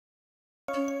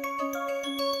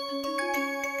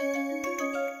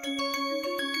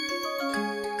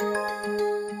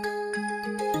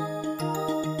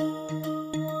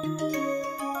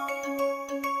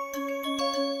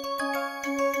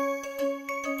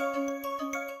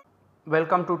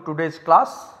welcome to today's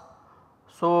class.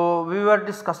 So, we were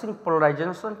discussing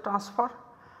polarization transfer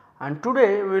and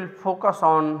today we will focus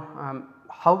on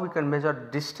how we can measure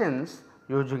distance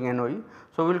using NOE.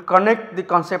 So, we will connect the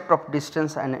concept of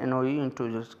distance and NOE into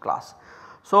this class.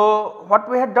 So, what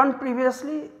we had done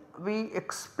previously, we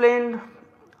explained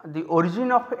the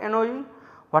origin of NOE,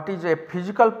 what is a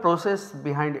physical process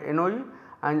behind NOE,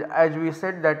 and as we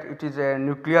said that it is a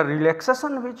nuclear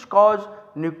relaxation which cause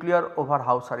nuclear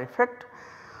Overhauser effect.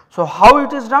 So, how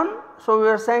it is done? So, we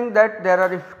are saying that there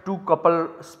are two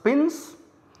coupled spins,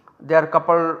 they are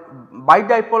coupled by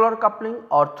dipolar coupling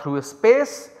or through a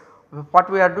space.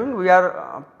 What we are doing? We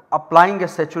are applying a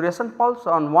saturation pulse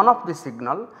on one of the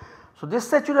signal. So, this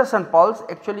saturation pulse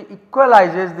actually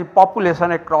equalizes the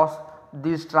population across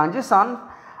these transitions,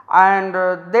 and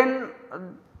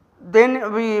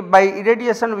then we by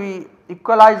irradiation we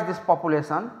equalize this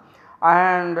population,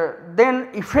 and then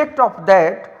effect of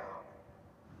that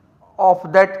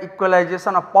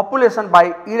equalization of population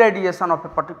by irradiation of a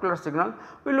particular signal,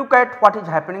 we look at what is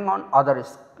happening on other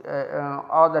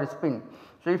spin.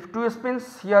 So, if two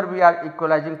spins, here we are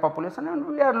equalizing population and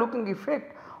we are looking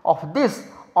effect of this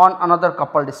on another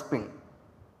coupled spin.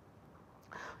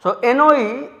 So,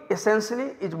 NOE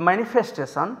essentially is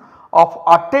manifestation of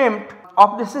attempt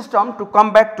of the system to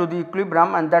come back to the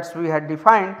equilibrium, and that is we had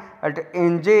defined at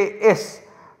NJS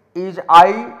is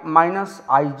I minus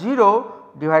I0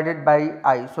 divided by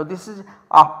I. So, this is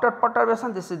after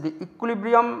perturbation, this is the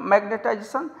equilibrium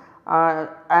magnetization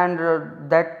and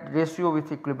that ratio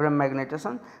with equilibrium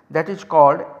magnetization, that is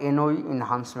called NOE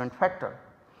enhancement factor.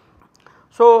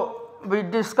 So, we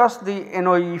discussed the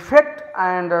NOE effect,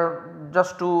 and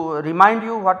just to remind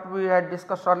you what we had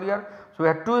discussed earlier. So, we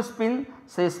had two spin,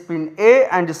 say spin A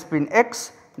and spin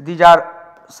X, these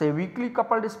are say weakly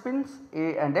coupled spins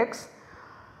A and X.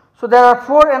 So, there are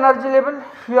 4 energy level,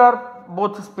 here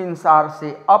both spins are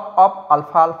say up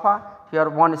alpha alpha, here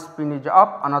one spin is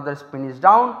up, another spin is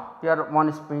down, here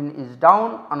one spin is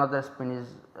down, another spin is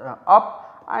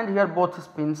up, and here both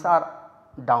spins are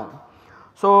down.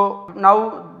 So,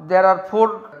 now there are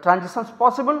 4 transitions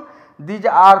possible, these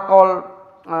are called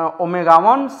omega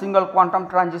 1 single quantum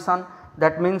transition,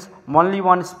 that means only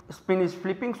one spin is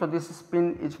flipping. So, this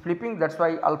spin is flipping, that is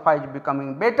why alpha is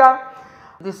becoming beta,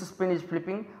 this spin is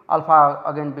flipping, alpha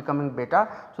again becoming beta.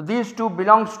 So, these two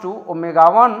belongs to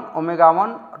omega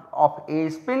 1 of A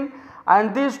spin,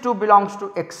 and these two belongs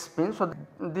to X spin. So,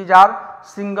 these are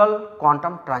single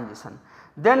quantum transition.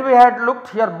 Then we had looked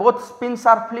here, both spins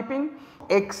are flipping,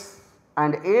 X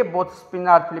and A both spin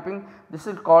are flipping, this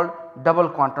is called double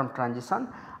quantum transition,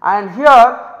 and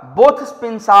here both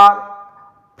spins are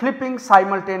flipping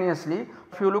simultaneously.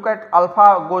 If you look at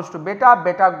alpha goes to beta,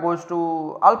 beta goes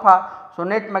to alpha, so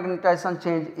net magnetization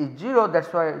change is 0, that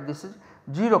is why this is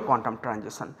 0 quantum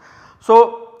transition.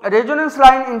 So, resonance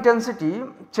line intensity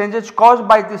changes caused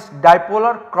by this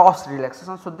dipolar cross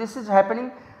relaxation. So, this is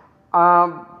happening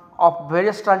of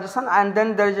various transition, and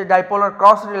then there is a dipolar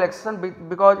cross relaxation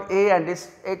because A and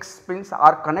X spins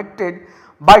are connected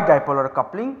by dipolar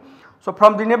coupling. So,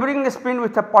 from the neighboring spin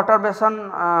with a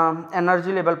perturbation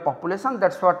energy level population,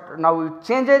 that is what now it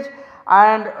changes,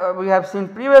 and we have seen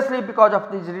previously because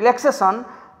of this relaxation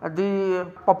the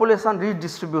population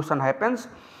redistribution happens.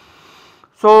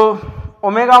 So,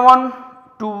 omega 1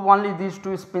 to only these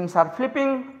two spins are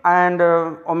flipping, and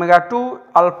omega 2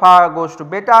 alpha goes to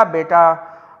beta, beta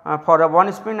for a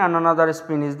one spin and another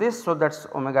spin is this. So, that is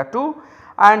omega 2,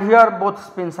 and here both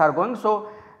spins are going. So,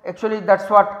 actually that is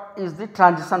what is the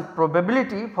transition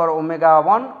probability for omega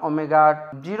 1, omega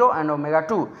 0 and omega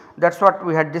 2, that is what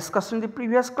we had discussed in the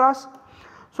previous class.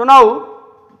 So, now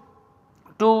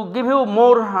to give you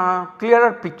more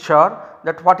clearer picture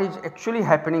that what is actually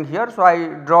happening here. So, I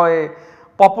draw a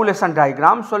population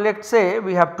diagram. So, let us say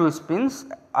we have two spins,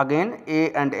 again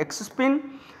A and X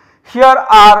spin, here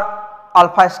are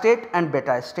alpha state and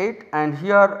beta state, and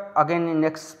here again in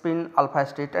X spin alpha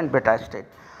state and beta state.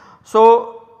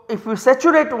 So, if we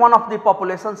saturate one of the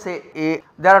population, say A,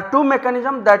 there are two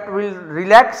mechanisms that will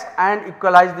relax and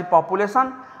equalize the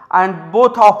population, and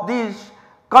both of these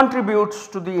contributes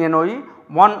to the NOE.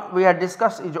 One we have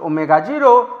discussed is omega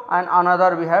 0 and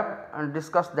another we have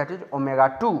discussed, that is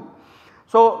omega 2.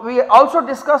 So, we also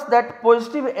discussed that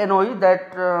positive NOE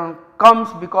that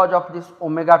comes because of this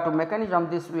omega 2 mechanism,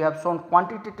 this we have shown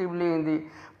quantitatively in the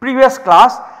previous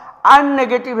class, and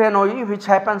negative NOE which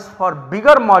happens for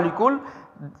bigger molecule,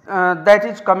 that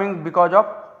is coming because of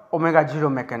omega 0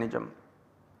 mechanism,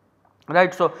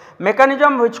 right. So,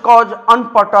 mechanism which cause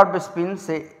unperturbed spin,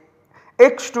 say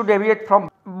X to deviate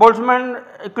from Boltzmann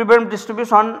equilibrium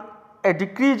distribution a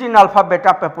decrease in alpha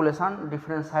beta population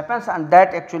difference happens, and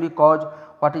that actually cause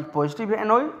what is positive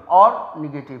NOE or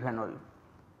negative NOE.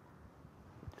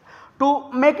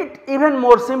 To make it even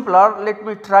more simpler, let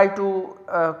me try to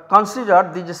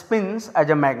consider these spins as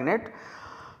a magnet.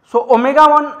 So, omega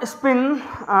 1 spin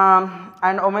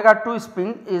and omega 2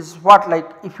 spin is what, like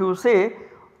if you say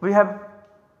we have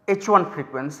H1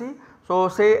 frequency. So,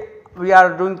 say we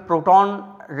are doing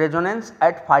proton resonance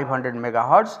at 500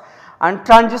 megahertz and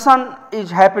transition is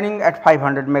happening at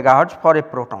 500 megahertz for a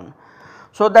proton.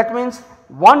 So, that means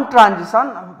one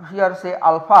transition here, say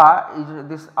alpha is,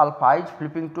 this alpha is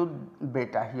flipping to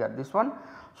beta here, this one.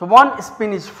 So, one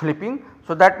spin is flipping.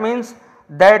 So, that means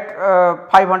that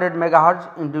 500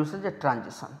 megahertz induces a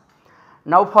transition.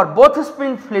 Now, for both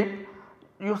spin flip,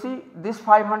 you see this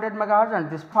 500 megahertz and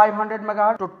this 500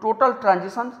 megahertz, so total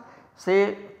transitions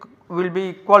say will be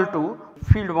equal to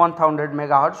field 1000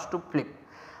 megahertz to flip.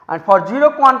 And for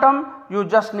 0 quantum you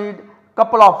just need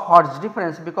couple of hertz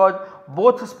difference, because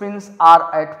both spins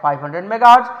are at 500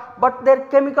 megahertz, but their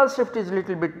chemical shift is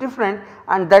little bit different,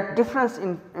 and that difference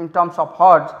in terms of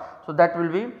hertz, so that will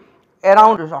be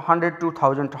around 100 to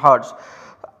 1000 hertz.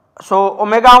 So,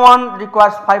 omega 1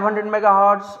 requires 500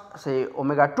 megahertz, say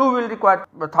omega 2 will require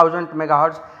 1000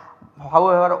 megahertz,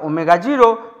 however omega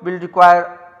 0 will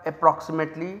require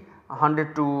approximately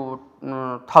 100 to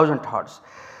 1000 hertz.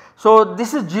 So,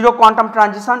 this is 0 quantum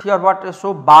transition. Here what is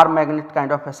so bar magnet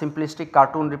kind of a simplistic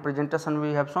cartoon representation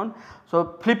we have shown.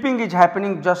 So, flipping is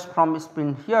happening just from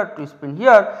spin here to spin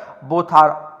here, both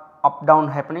are up down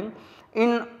happening.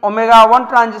 In omega 1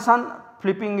 transition,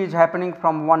 flipping is happening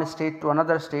from one state to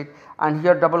another state, and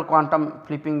here double quantum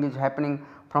flipping is happening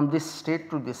from this state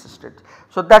to this state.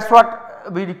 So, that is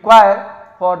what we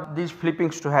require for these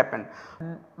flippings to happen.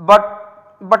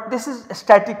 But this is a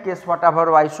static case,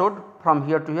 whatever I showed from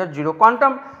here to here 0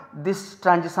 quantum, this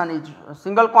transition is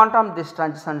single quantum, this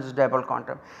transition is double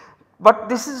quantum. But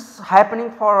this is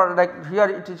happening for, like here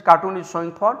it is cartoon is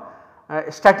showing for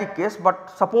static case,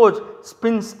 but suppose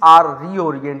spins are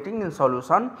reorienting in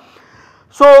solution.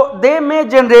 So, they may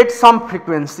generate some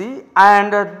frequency,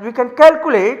 and we can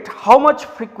calculate how much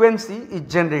frequency is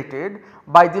generated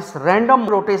by this random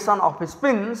rotation of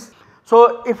spins.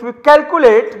 So, if we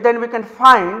calculate, then we can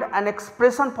find an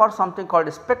expression for something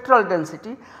called spectral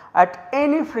density at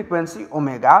any frequency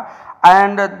omega,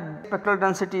 and spectral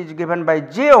density is given by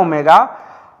j omega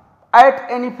at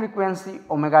any frequency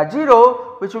omega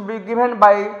 0, which will be given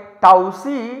by tau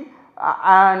c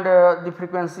and the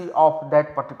frequency of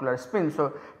that particular spin.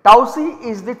 So, tau c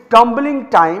is the tumbling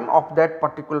time of that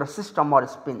particular system or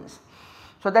spins.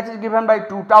 So, that is given by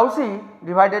 2 tau c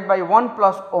divided by 1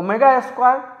 plus omega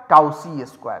square tau c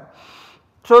square.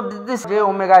 So, this j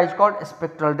omega is called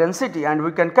spectral density, and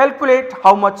we can calculate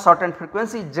how much certain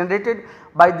frequency is generated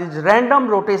by this random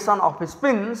rotation of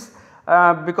spins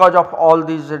because of all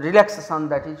these relaxation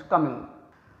that is coming.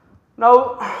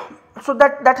 Now, so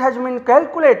that has been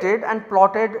calculated and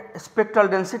plotted spectral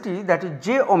density, that is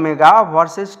j omega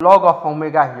versus log of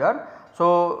omega here.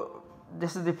 So,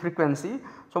 this is the frequency.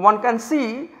 So, one can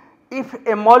see if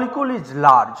a molecule is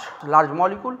large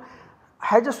molecule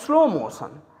has a slow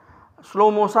motion,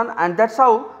 and that is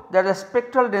how the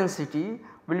spectral density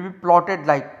will be plotted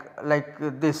like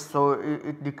this. So,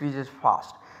 it decreases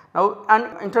fast. Now,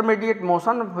 an intermediate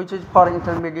motion, which is for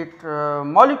intermediate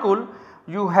molecule,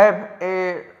 you have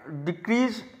a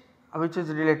decrease which is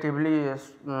relatively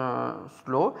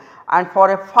slow, and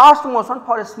for a fast motion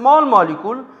for a small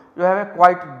molecule you have a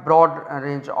quite broad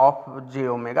range of j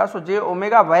omega. So, j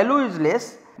omega value is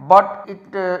less, but it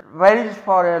varies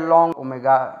for a long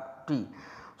omega t.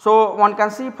 So, one can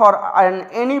see for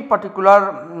any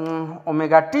particular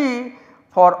omega t,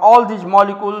 for all these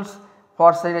molecules,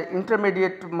 for say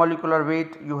intermediate molecular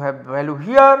weight you have value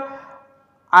here,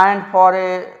 and for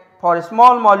a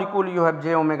small molecule you have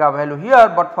j omega value here,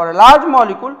 but for a large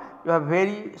molecule you have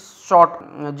very short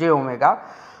j omega.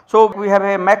 So, we have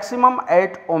a maximum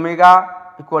at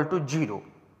omega equal to 0,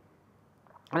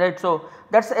 right. So,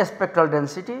 that is a spectral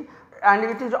density, and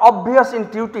it is obvious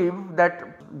intuitive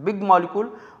that big molecule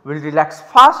will relax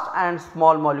fast and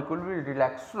small molecule will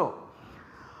relax slow.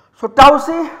 So, tau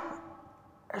c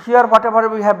here whatever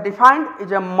we have defined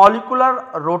is a molecular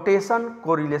rotation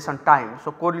correlation time.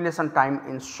 So, correlation time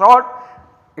in short,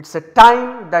 it is a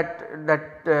time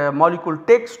that molecule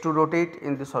takes to rotate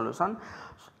in the solution.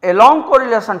 A long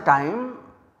correlation time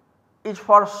is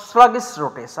for sluggish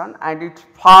rotation and it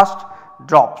fast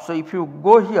drops. So, if you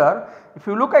go here, if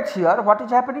you look at here, what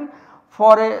is happening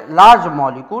for a large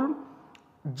molecule,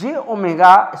 j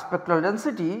omega spectral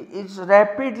density is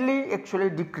rapidly actually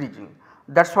decreasing.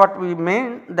 that is what we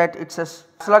mean, that it is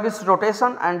a sluggish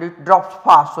rotation and it drops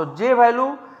fast. So, J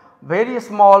value very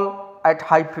small at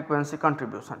high frequency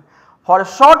contribution. For a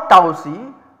short tau c,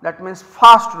 that means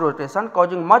fast rotation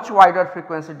causing much wider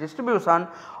frequency distribution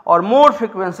or more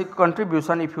frequency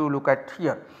contribution if you look at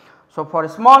here. So, for a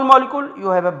small molecule you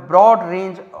have a broad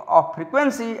range of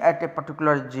frequency at a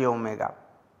particular j omega.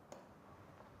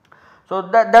 So,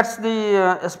 that is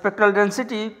the spectral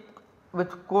density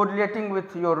with correlating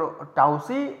with your tau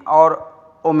c or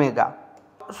omega.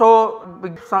 So,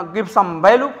 we give some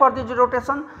value for this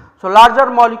rotation. So, larger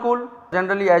molecule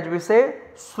generally, as we say,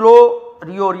 slow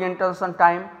reorientation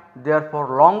time,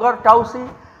 therefore longer tau c.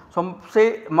 So,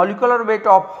 say molecular weight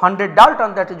of 100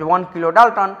 Dalton, that is 1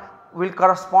 kilodalton, will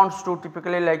correspond to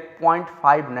typically like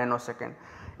 0.5 nanosecond.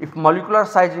 If molecular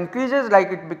size increases,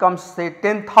 like it becomes say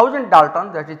 10,000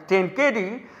 Dalton, that is 10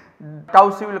 kD, tau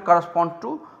c will correspond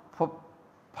to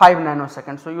 5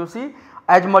 nanoseconds. So, you see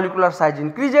as molecular size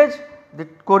increases, the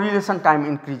correlation time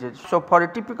increases. So, for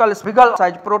a typical bigger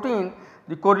size protein,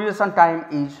 the correlation time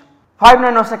is 5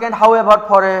 nanosecond. However,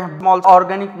 for a small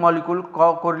organic molecule,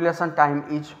 correlation time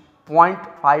is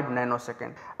 0.5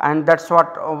 nanosecond, and that is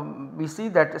what we see,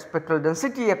 that spectral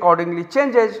density accordingly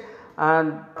changes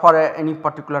and for any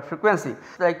particular frequency.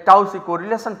 Like tau c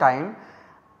correlation time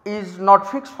is not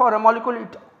fixed for a molecule,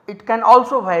 it can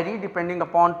also vary depending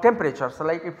upon temperature. So,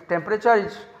 like if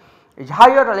temperature is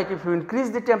higher, like if you increase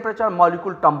the temperature,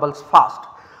 molecule tumbles fast.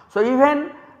 So,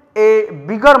 even a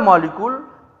bigger molecule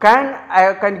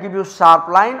can give you sharp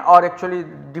line or actually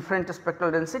different spectral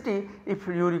density if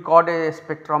you record a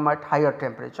spectrum at higher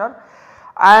temperature.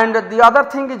 And the other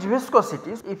thing is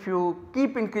viscosity. If you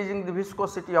keep increasing the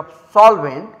viscosity of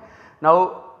solvent,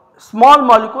 now small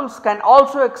molecules can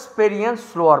also experience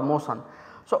slower motion.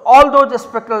 So, all those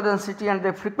spectral density and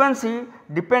the frequency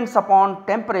depends upon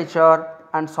temperature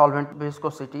and solvent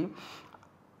viscosity,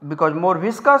 because more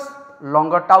viscous,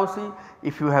 longer tau c.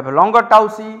 If you have a longer tau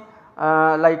c,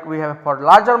 like we have for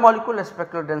larger molecule,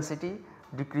 spectral density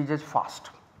decreases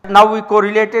fast. Now, we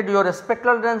correlated your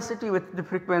spectral density with the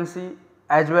frequency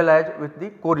as well as with the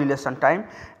correlation time.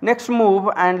 Next move,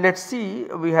 and let us see,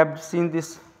 we have seen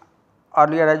this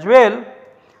earlier as well,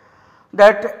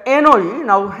 that NOE,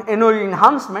 now NOE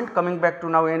enhancement, coming back to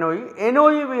now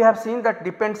NOE we have seen that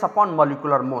depends upon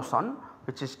molecular motion,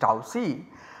 which is tau c,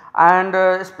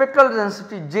 and spectral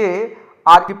density J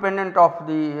are dependent of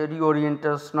the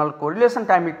reorientational correlation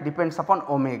time, it depends upon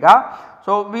omega.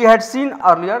 So, we had seen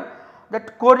earlier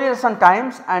that correlation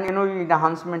times and NOE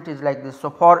enhancement is like this. So,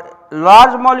 for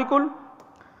large molecule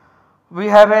we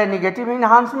have a negative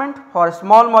enhancement, for a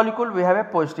small molecule we have a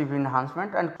positive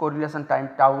enhancement, and correlation time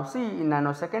tau c in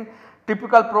nanosecond.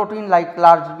 Typical protein like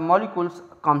large molecules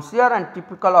comes here and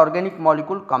typical organic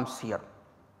molecule comes here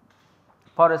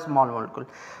for a small molecule,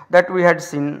 that we had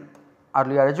seen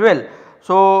earlier as well.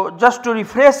 So, just to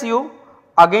refresh you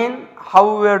again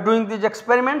how we are doing these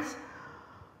experiments.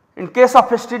 In case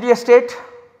of a steady state,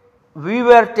 we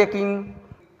were taking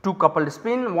two coupled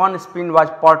spin, one spin was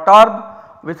perturbed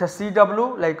with a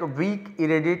CW like a weak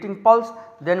irradiating pulse,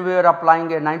 then we are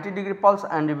applying a 90-degree pulse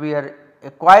and we are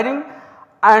acquiring,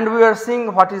 and we are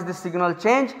seeing what is the signal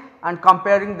change and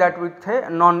comparing that with a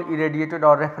non-irradiated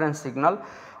or reference signal.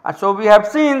 And so, we have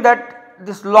seen that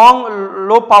this long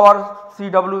low power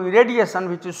CW irradiation,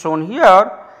 which is shown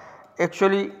here,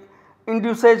 actually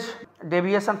induces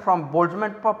deviation from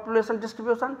Boltzmann population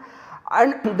distribution,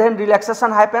 and then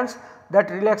relaxation happens. That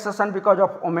relaxation because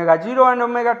of omega 0 and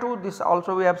omega 2, this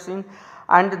also we have seen,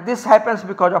 and this happens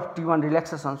because of T1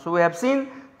 relaxation. So, we have seen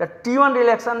that T1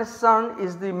 relaxation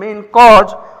is the main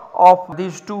cause of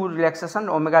these two relaxation,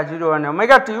 omega 0 and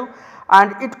omega 2,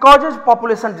 and it causes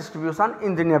population distribution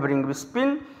in the neighboring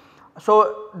spin.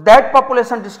 So, that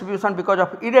population distribution because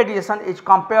of irradiation is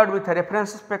compared with a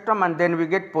reference spectrum, and then we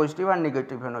get positive and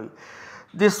negative NOE.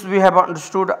 This we have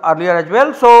understood earlier as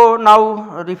well. So,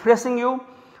 now refreshing you.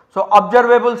 So,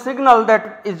 observable signal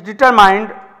that is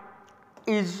determined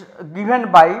is given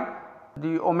by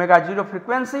the omega 0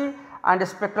 frequency and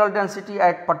spectral density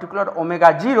at particular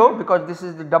omega 0, because this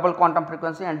is the double quantum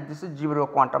frequency and this is 0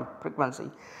 quantum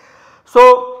frequency.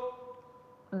 So,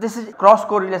 this is cross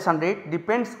correlation rate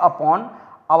depends upon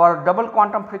our double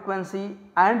quantum frequency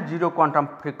and 0 quantum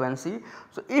frequency.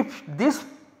 So, if this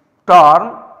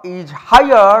term is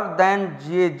higher than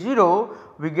J0,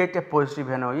 we get a positive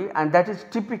NOE, and that is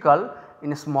typical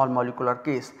in a small molecular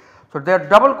case. So, their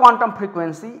double quantum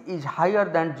frequency is higher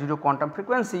than 0 quantum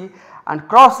frequency, and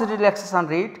cross relaxation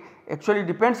rate actually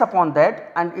depends upon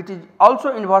that, and it is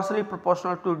also inversely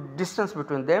proportional to distance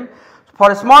between them.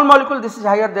 For a small molecule this is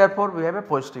higher, therefore, we have a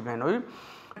positive NOE.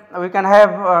 We can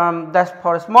have that's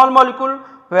for a small molecule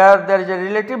where there is a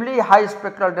relatively high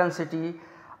spectral density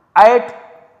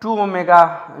at 2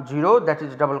 omega 0, that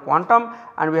is double quantum,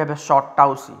 and we have a short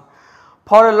tau c.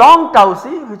 For a long tau c,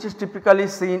 which is typically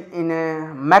seen in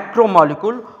a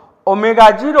macromolecule,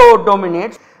 omega 0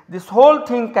 dominates. This whole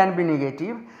thing can be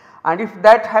negative, and if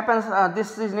that happens,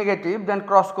 this is negative, then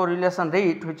cross correlation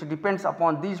rate, which depends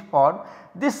upon these form,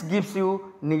 this gives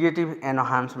you negative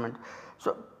enhancement.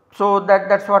 So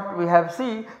that is what we have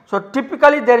see. So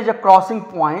typically there is a crossing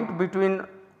point between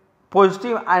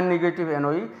positive and negative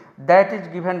NOE, that is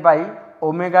given by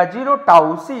omega 0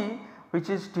 tau c, which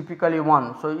is typically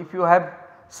 1. So if you have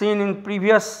seen in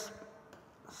previous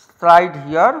slide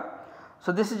here,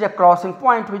 so this is a crossing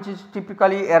point which is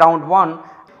typically around 1,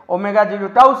 omega 0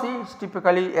 tau c is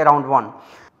typically around 1.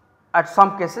 At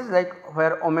some cases like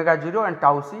where omega 0 and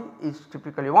tau c is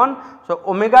typically 1. So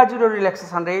omega 0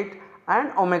 relaxation rate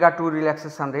and omega 2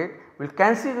 relaxation rate will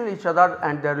cancel each other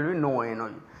and there will be no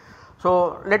NOE.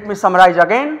 So let me summarize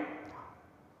again.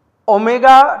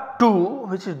 Omega 2,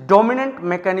 which is dominant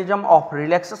mechanism of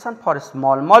relaxation for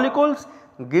small molecules,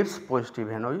 gives positive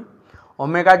NOE.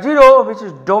 Omega 0, which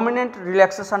is dominant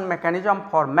relaxation mechanism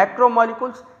for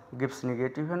macromolecules, gives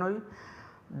negative NOE.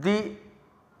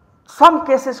 Some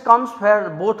cases comes where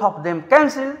both of them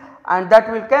cancel, and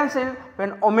that will cancel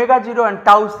when omega 0 and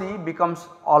tau c becomes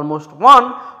almost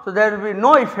 1. So there will be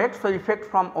no effect. So effect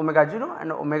from omega 0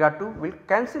 and omega 2 will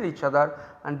cancel each other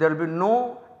and there will be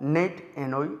no net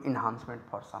NOE enhancement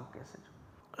for some cases.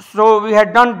 So we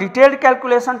had done detailed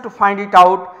calculation to find it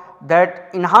out that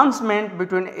enhancement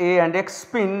between A and X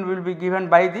spin will be given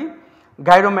by the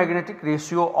gyromagnetic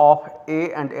ratio of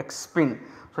A and X spin.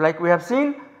 So like we have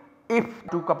seen, if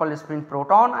two coupled spin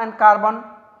proton and carbon,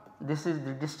 this is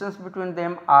the distance between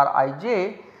them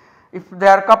Rij. If they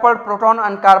are coupled proton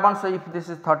and carbon, so if this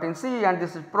is 13C and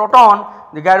this is proton,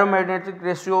 the gyromagnetic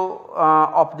ratio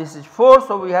of this is 4,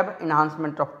 so we have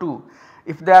enhancement of 2.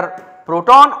 If they are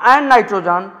proton and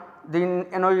nitrogen, the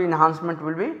NOE enhancement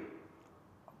will be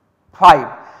 5,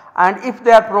 and if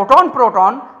they are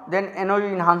proton then NOE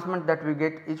enhancement that we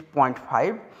get is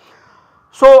 0.5.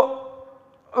 So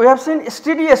we have seen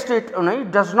steady state NOE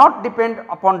does not depend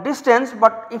upon distance,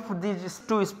 but if these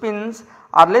two spins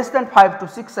are less than 5 to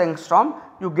 6 angstrom,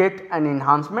 you get an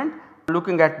enhancement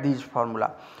looking at these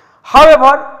formula.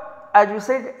 However, as we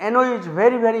said, NOE is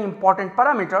very important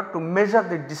parameter to measure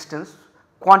the distance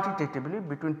quantitatively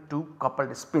between two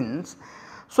coupled spins.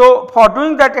 So for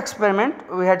doing that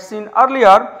experiment, we had seen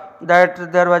earlier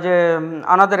that there was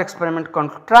another experiment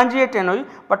called transient NOE,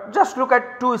 but just look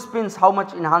at two spins, how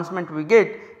much enhancement we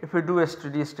get if we do a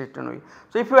steady state NOE.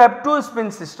 So if you have two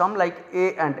spin system like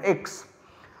A and X,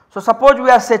 so suppose we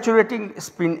are saturating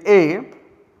spin A,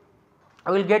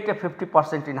 I will get a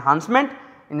 50% enhancement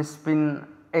in spin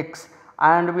X,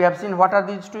 and we have seen what are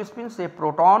these two spins, say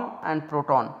proton and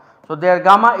proton. So their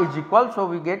gamma is equal, so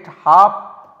we get half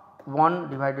 1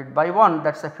 divided by 1,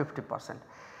 that is a 50%.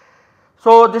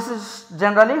 So this is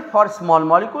generally for small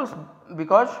molecules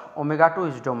because omega 2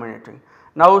 is dominating.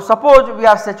 Now suppose we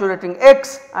are saturating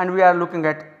X and we are looking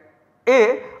at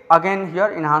A, again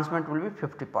here enhancement will be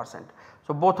 50%.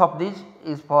 So both of these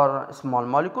is for small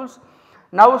molecules.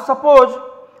 Now suppose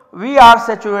we are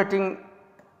saturating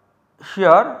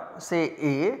here say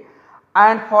A,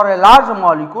 and for a large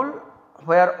molecule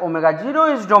where omega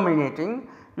 0 is dominating,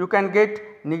 you can get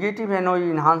negative NOE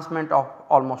enhancement of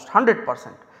almost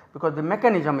 100%, because the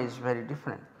mechanism is very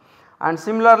different. And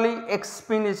similarly X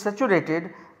spin is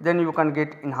saturated, then you can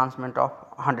get enhancement of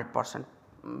 100%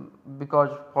 because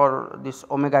for this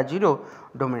omega 0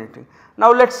 dominating.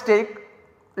 Now let us take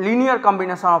linear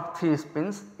combination of 3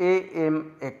 spins A,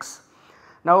 M, X.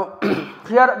 Now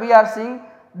here we are seeing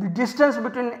the distance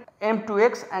between M to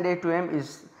X and A to M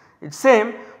is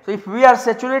same. So if we are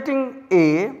saturating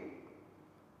A,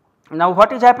 now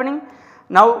what is happening?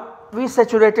 Now we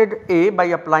saturated A by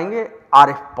applying a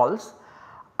RF pulse,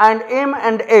 and M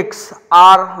and X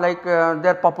are like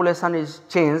their population is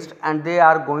changed and they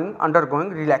are undergoing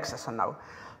relaxation now.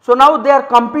 So now they are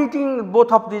competing,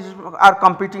 both of these are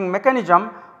competing mechanism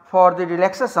for the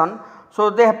relaxation. So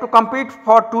they have to compete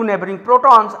for two neighboring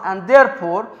protons, and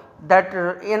therefore that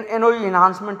NOE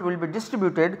enhancement will be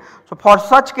distributed. So for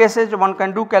such cases one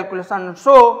can do calculation and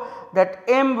show that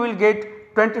M will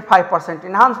get 25%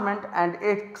 enhancement and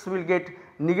X will get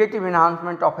negative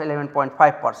enhancement of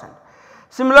 11.5%.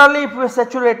 Similarly, if we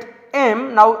saturate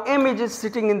M, now M is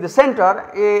sitting in the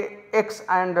center, A, X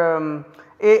and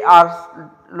A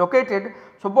are located.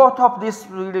 So both of these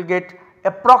will get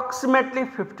approximately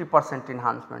 50%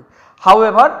 enhancement.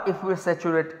 However, if we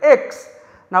saturate X,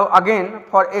 Now again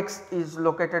for X is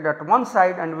located at one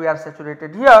side and we are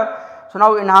saturated here. So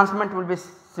now enhancement will be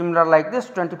similar like this,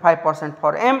 25%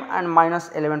 for M and minus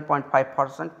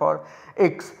 11.5% for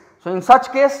X. So in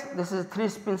such case this is 3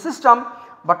 spin system,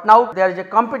 but now there is a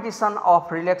competition of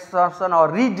relaxation or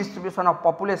redistribution of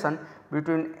population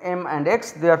between M and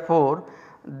X, therefore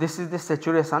this is the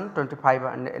saturation 25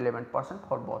 and 11%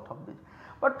 for both of these.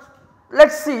 But let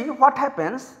us see what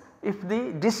happens if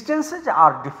the distances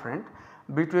are different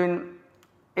between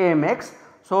AMX.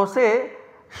 So say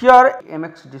here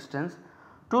AMX distance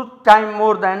 2 times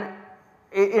more than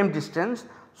AM distance.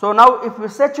 So now if we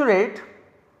saturate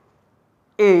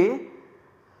A,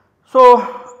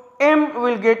 so M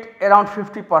will get around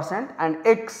 50% and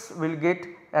X will get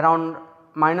around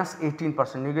minus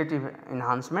 18% negative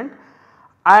enhancement,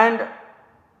 and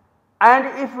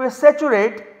if we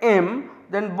saturate M,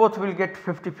 then both will get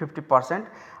 50%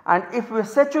 and if we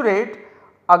saturate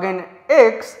again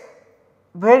X,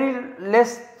 very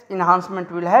less enhancement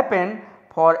will happen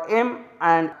for M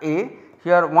and A,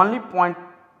 here only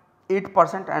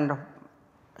 0.8% and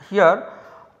here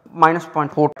minus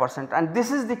 0.4%, and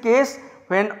this is the case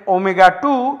when omega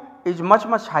 2 is much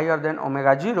higher than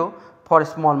omega 0 for a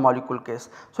small molecule case.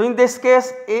 So in this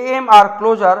case AM are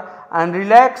closer and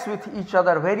relax with each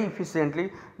other very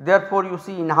efficiently, therefore you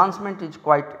see enhancement is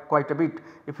quite a bit.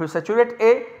 If you saturate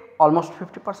A, almost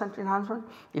 50% enhancement,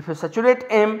 if you saturate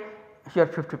M, here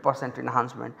 50%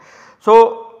 enhancement.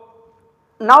 So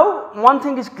now one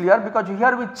thing is clear, because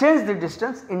here we change the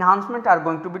distance, enhancement are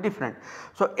going to be different.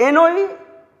 So NOE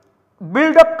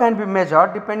build up can be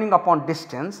measured depending upon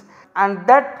distance, and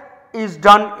that is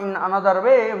done in another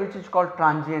way which is called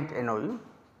transient NOE.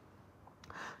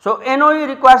 So NOE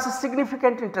requires a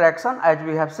significant interaction, as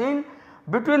we have seen,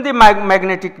 between the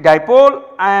magnetic dipole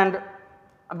and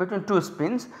between 2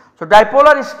 spins. So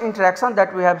dipolar interaction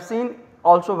that we have seen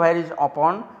also varies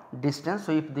upon distance.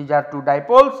 So if these are 2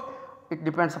 dipoles, it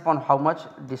depends upon how much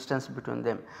distance between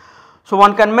them. So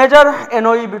one can measure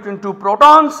NOE between 2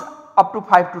 protons up to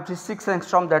 5 to 6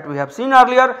 angstrom that we have seen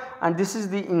earlier, and this is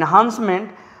the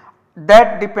enhancement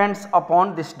that depends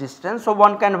upon this distance. So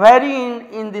one can vary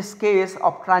in this case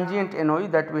of transient NOE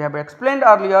that we have explained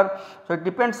earlier. So it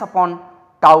depends upon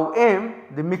tau m,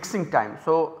 the mixing time.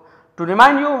 So to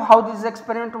remind you how this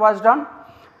experiment was done,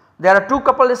 there are 2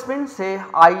 coupled spins, say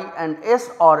I and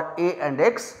S or A and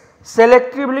X.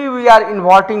 Selectively we are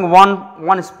inverting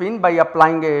one spin by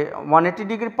applying a 180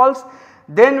 degree pulse.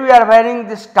 Then we are varying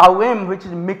this tau m, which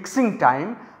is mixing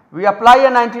time. We apply a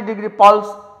 90 degree pulse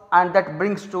and that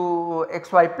brings to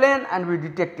xy plane and we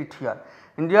detect it here.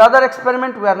 In the other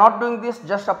experiment we are not doing this,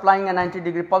 just applying a 90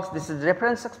 degree pulse, this is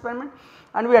reference experiment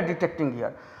and we are detecting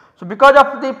here. So because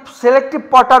of the selective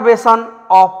perturbation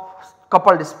of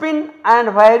coupled spin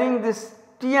and varying this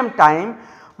Tm time,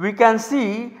 we can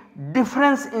see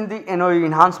difference in the NOE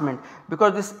enhancement,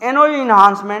 because this NOE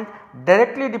enhancement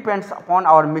directly depends upon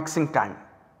our mixing time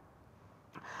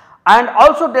and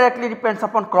also directly depends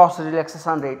upon cross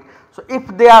relaxation rate. So if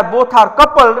they are both are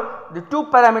coupled, the 2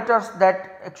 parameters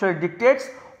that actually dictates,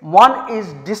 one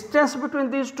is distance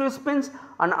between these 2 spins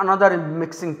and another is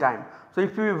mixing time. So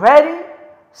if we vary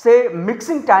say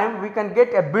mixing time, we can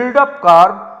get a build up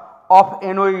curve of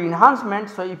NOE enhancement.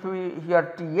 So if we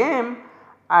here Tm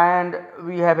and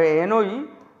we have a NOE,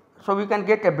 so we can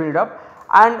get a build up,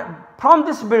 and from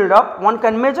this build up one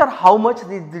can measure how much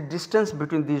the distance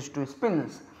between these 2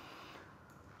 spins.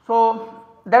 So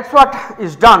that is what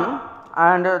is done,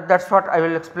 and that is what I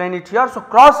will explain it here. So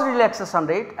cross relaxation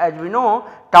rate, as we know,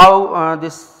 tau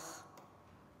this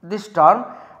term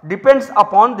depends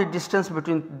upon the distance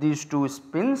between these 2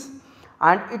 spins,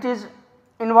 and it is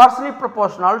inversely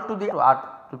proportional to the r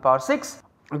to the power 6.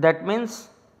 That means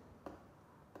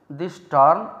this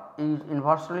term is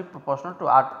inversely proportional to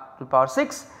r to the power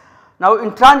 6. Now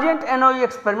in transient NOE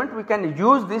experiment we can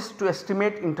use this to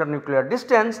estimate internuclear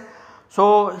distance.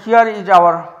 So here is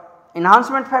our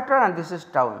enhancement factor and this is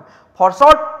tau m. For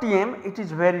short Tm it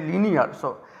is very linear.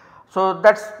 So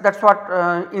that is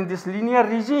what in this linear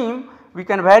regime we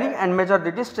can vary and measure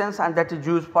the distance, and that is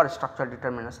used for structural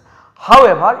determinants.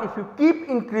 However, if you keep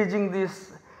increasing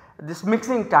this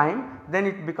mixing time, then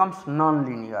it becomes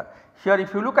non-linear. Here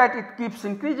if you look at it, keeps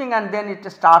increasing and then it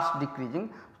starts decreasing,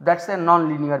 that is a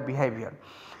non-linear behavior.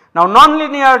 Now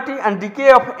non-linearity and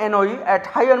decay of NOE at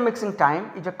higher mixing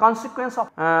time is a consequence of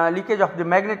leakage of the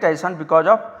magnetization because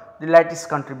of the lattice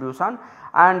contribution,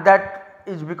 and that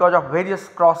is because of various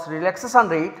cross relaxation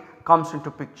rate comes into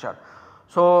picture.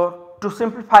 So to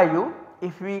simplify you,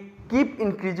 if we keep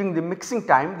increasing the mixing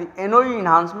time, the NOE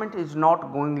enhancement is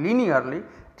not going linearly,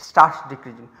 it starts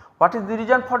decreasing. What is the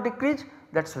reason for decrease?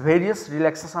 that is various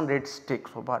relaxation rates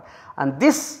takes over, and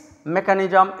this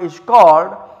mechanism is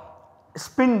called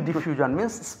spin diffusion,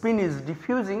 means spin is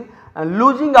diffusing and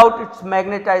losing out its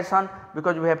magnetization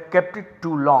because we have kept it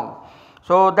too long.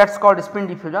 So, that is called spin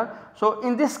diffusion. So,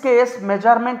 in this case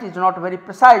measurement is not very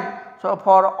precise. So,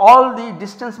 for all the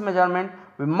distance measurement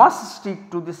we must stick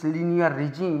to this linear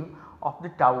regime of the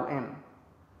tau m,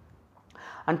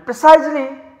 and precisely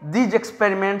these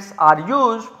experiments are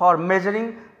used for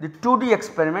measuring the 2D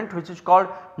experiment, which is called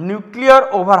nuclear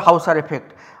Overhauser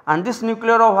effect, and this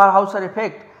nuclear Overhauser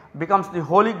effect becomes the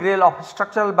holy grail of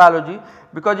structural biology,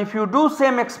 because if you do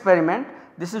same experiment,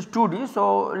 this is 2D.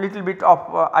 So, little bit of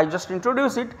I just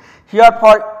introduce it here.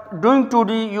 For doing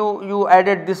 2D you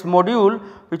added this module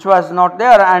which was not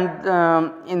there,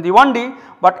 and in the 1D,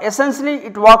 but essentially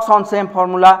it works on same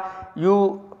formula.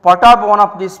 You perturb one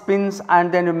of these spins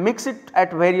and then you mix it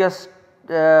at various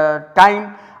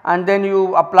time, and then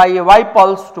you apply a Y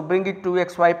pulse to bring it to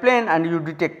XY plane and you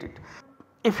detect it.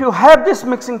 If you have this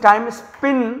mixing time,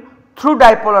 spin through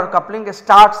dipolar coupling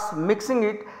starts mixing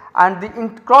it, and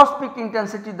the cross peak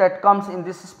intensity that comes in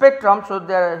this spectrum. So,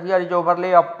 here is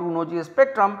overlay of 2 NOE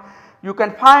spectrum. You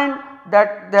can find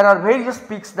that there are various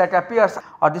peaks that appears,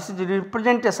 or this is the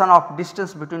representation of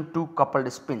distance between 2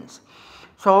 coupled spins.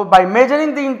 So, by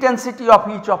measuring the intensity of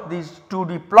each of these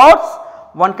 2D plots,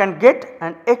 one can get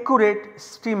an accurate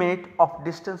estimate of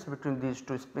distance between these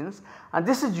 2 spins, and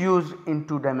this is used in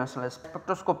 2-dimensional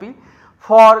spectroscopy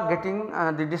for getting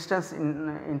the distance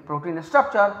in protein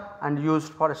structure and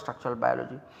used for structural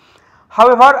biology.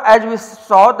 However, as we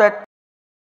saw that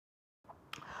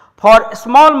for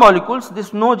small molecules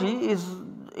this NOE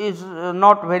is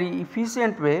not very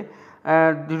efficient way,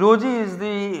 the ρg is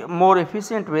the more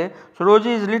efficient way. So, ρg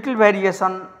is little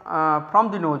variation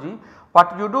from the NOE.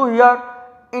 What you do here,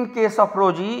 in case of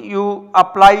ρg you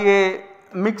apply a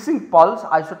mixing pulse,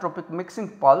 isotropic mixing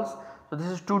pulse. So, this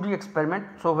is 2D experiment.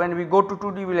 So, when we go to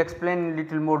 2D we will explain in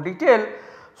little more detail.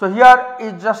 So, here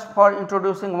is just for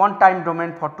introducing one time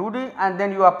domain for 2D, and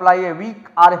then you apply a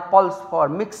weak RF pulse for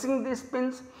mixing these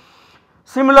spins,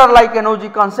 similar like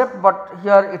NOG concept, but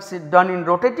here it is done in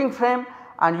rotating frame,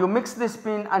 and you mix the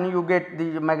spin and you get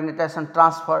the magnetization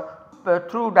transfer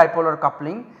through dipolar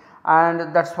coupling,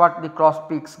 and that is what the cross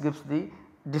peaks gives the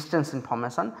distance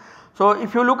information. So,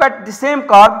 if you look at the same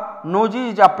curve, NOG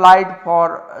is applied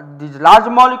for these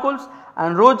large molecules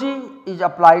and ρg is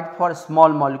applied for small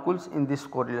molecules in this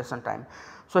correlation time.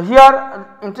 So, here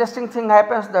interesting thing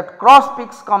happens that cross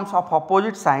peaks comes of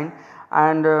opposite sign,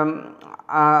 and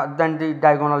then the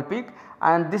diagonal peak,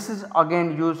 and this is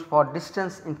again used for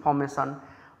distance information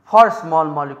for small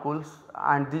molecules,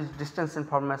 and this distance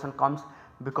information comes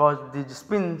because these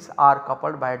spins are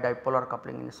coupled by dipolar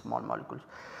coupling in small molecules.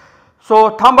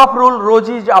 So, thumb of rule, ρg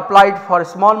is applied for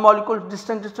small molecule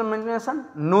distance determination,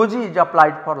 NOG is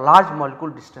applied for large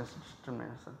molecule distance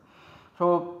determination.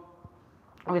 So,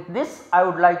 with this I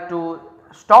would like to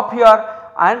stop here,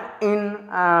 and in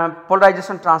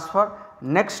polarization transfer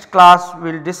next class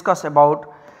we will discuss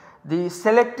about the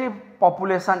selective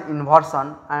population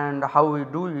inversion and how we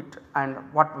do it, and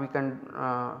what we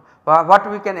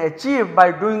can achieve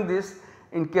by doing this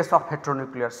in case of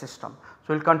heteronuclear system.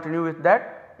 So, we will continue with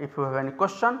that. If you have any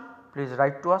question, please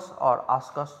write to us or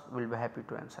ask us, we will be happy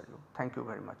to answer you. Thank you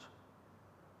very much.